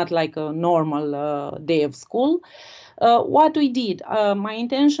 it's not like a normal day of school. What we did, my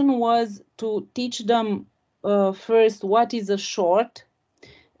intention was to teach them first what is a short,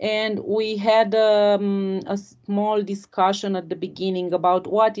 and we had a small discussion at the beginning about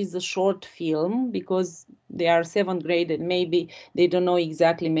what is a short film, because they are 7th grade and maybe they don't know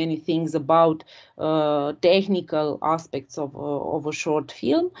exactly many things about technical aspects of a short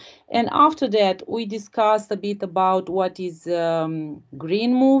film. And after that, we discussed a bit about what is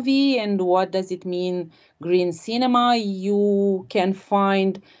green movie and what does it mean green cinema. You can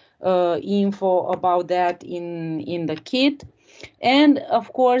find info about that in the kit. And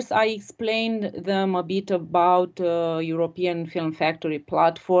of course, I explained them a bit about European Film Factory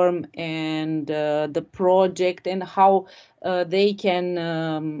platform and the project and how they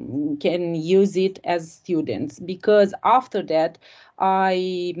can use it as students. Because after that, I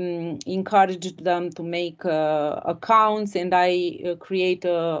encouraged them to make accounts, and I create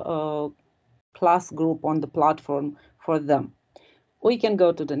a class group on the platform for them. We can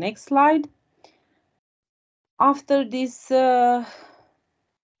go to the next slide. After this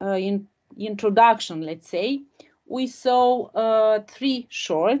introduction, let's say, we saw 3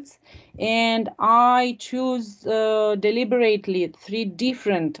 shorts, and I choose deliberately 3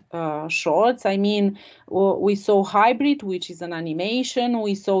 different shorts. I mean, we saw Hybrid, which is an animation.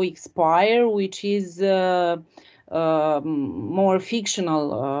 We saw Expire, which is more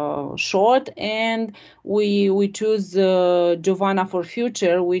fictional short, and we choose Giovanna for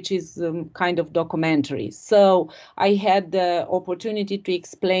Future, which is kind of documentary. So I had the opportunity to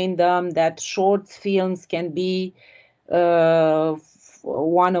explain them that short films can be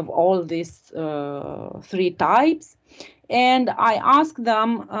one of all these three types. And I asked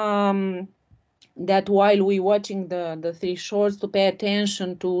them that while we watching the three shorts, to pay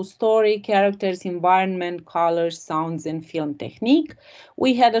attention to story, characters, environment, colors, sounds, and film technique.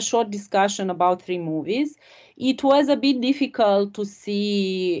 We had a short discussion about three movies. It was a bit difficult to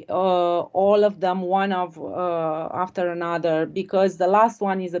see all of them one after another, because the last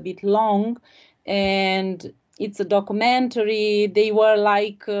one is a bit long and it's a documentary. They were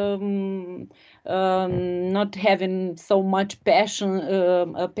like not having so much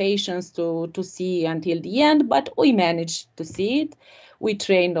patience to see until the end, but we managed to see it. We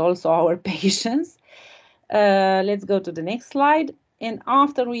trained also our patience. Let's go to the next slide. And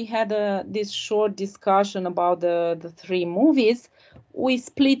after we had this short discussion about the three movies, we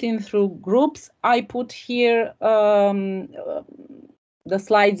split in through groups. I put here the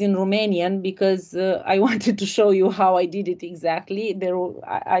slides in Romanian because I wanted to show you how I did it exactly.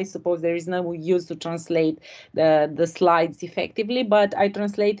 I suppose there is no use to translate the slides effectively, but I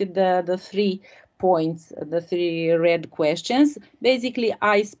translated the 3 points, the 3 red questions. Basically,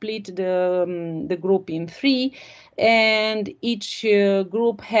 I split the group in 3, and each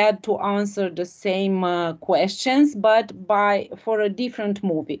group had to answer the same questions, but for a different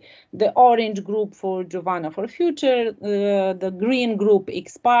movie. The orange group for Giovanna for Future, the green group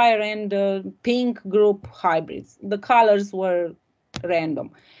Expire, and the pink group Hybrids. The colors were random.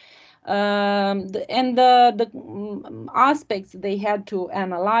 The aspects they had to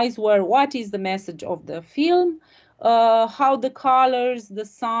analyze were: what is the message of the film, how the colors, the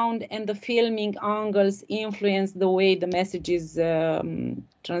sound, and the filming angles influence the way the message is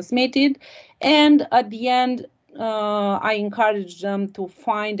transmitted. And at the end, I encouraged them to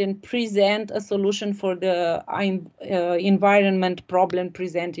find and present a solution for the environment problem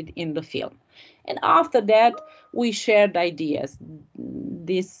presented in the film. And after that, we shared ideas.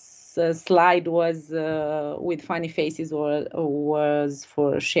 This slide was with funny faces was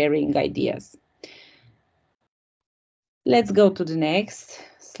for sharing ideas. Let's go to the next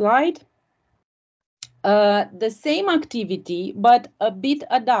slide. The same activity, but a bit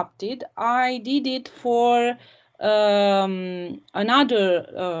adapted. I did it for another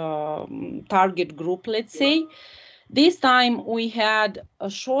target group, let's say. This time we had a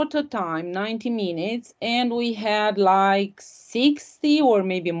shorter time, 90 minutes, and we had like 60 or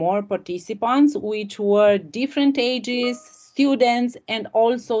maybe more participants, which were different ages, students, and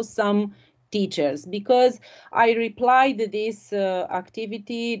also some teachers, because I replied this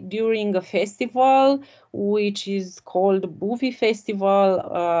activity during a festival which is called Buffy Festival,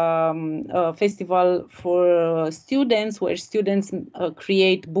 a festival for students, where students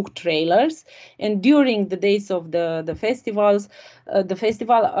create book trailers. And during the days of the festival,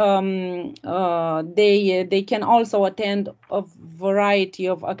 they can also attend a variety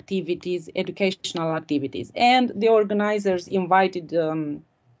of activities, educational activities. And the organizers invited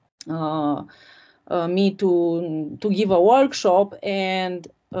me to give a workshop, and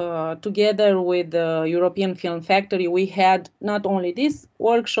together with the European Film Factory, we had not only this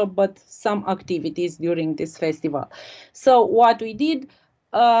workshop but some activities during this festival. So what we did,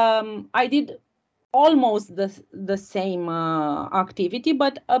 I did almost the same activity,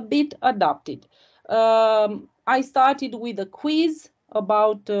 but a bit adapted. I started with a quiz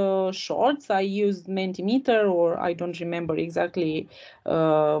about shorts. I used Mentimeter, or I don't remember exactly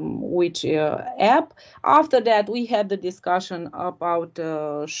which app. After that, we had the discussion about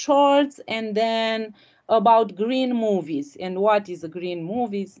shorts, and then about green movies and what is a green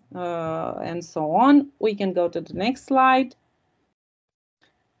movies, and so on. We can go to the next slide.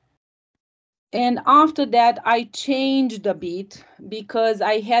 And after that, I changed a bit because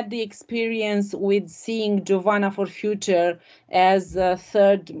I had the experience with seeing Giovanna for Future as a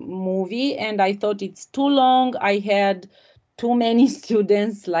third movie, and I thought it's too long. I had too many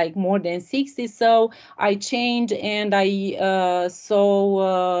students, like more than 60. So I changed, and I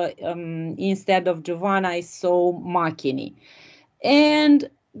saw, instead of Giovanna, I saw Machini. And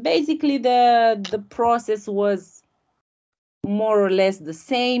basically the process was more or less the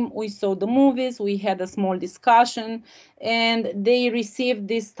same. We saw the movies, we had a small discussion, and they received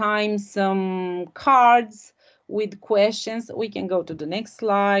this time some cards with questions. We can go to the next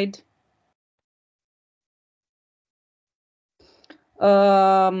slide.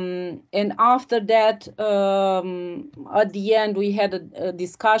 And after that, at the end, we had a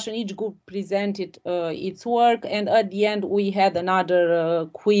discussion. Each group presented its work, and at the end, we had another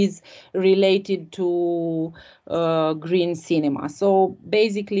quiz related to green cinema. So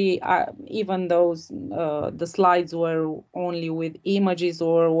basically, even those the slides were only with images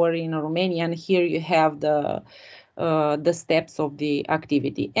or were in Romanian, here you have the steps of the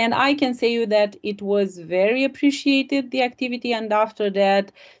activity. And I can say you that it was very appreciated, the activity, and after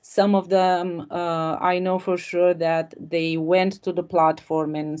that, some of them, I know for sure that they went to the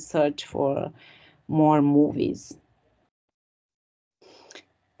platform and searched for more movies.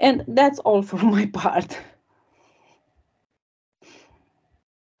 And that's all for my part.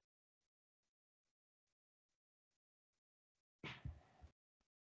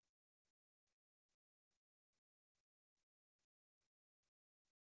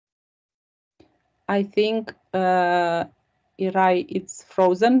 I think Irai, it's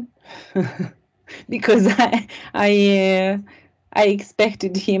frozen because I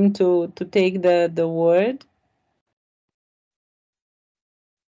expected him to take the word.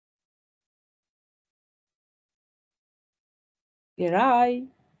 Irai,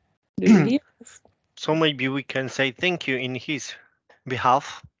 do you hear us? So maybe we can say thank you in his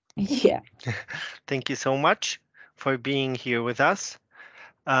behalf. Yeah. Thank you so much for being here with us.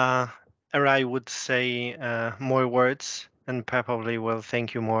 Or I would say more words and probably will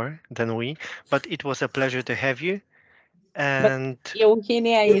thank you more than we. But it was a pleasure to have you. But And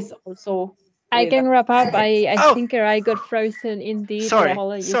Eugenia is also I with can us. wrap up. I Oh! think I got frozen indeed. Sorry,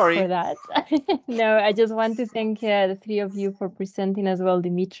 Apologies sorry. for that. No, I just want to thank the three of you for presenting, as well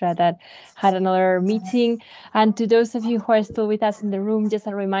Dimitra that had another meeting. And to those of you who are still with us in the room, just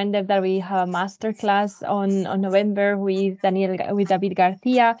a reminder that we have a masterclass on November with David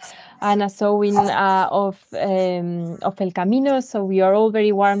Garcia and a showing of El Camino. So we are all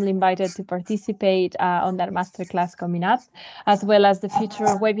very warmly invited to participate on that masterclass coming up, as well as the future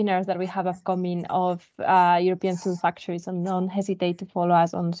webinars that we have upcoming of European film factories. And don't hesitate to follow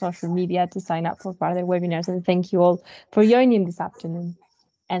us on social media to sign up for further webinars. And thank you all for joining this afternoon.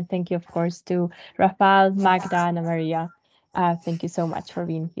 And thank you, of course, to Rafael, Magda, and Maria. Thank you so much for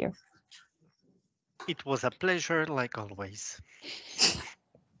being here. It was a pleasure, like always.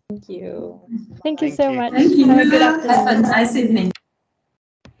 Thank you. Thank you Thank so you. much. Thank you. Have a good afternoon. Have a nice evening.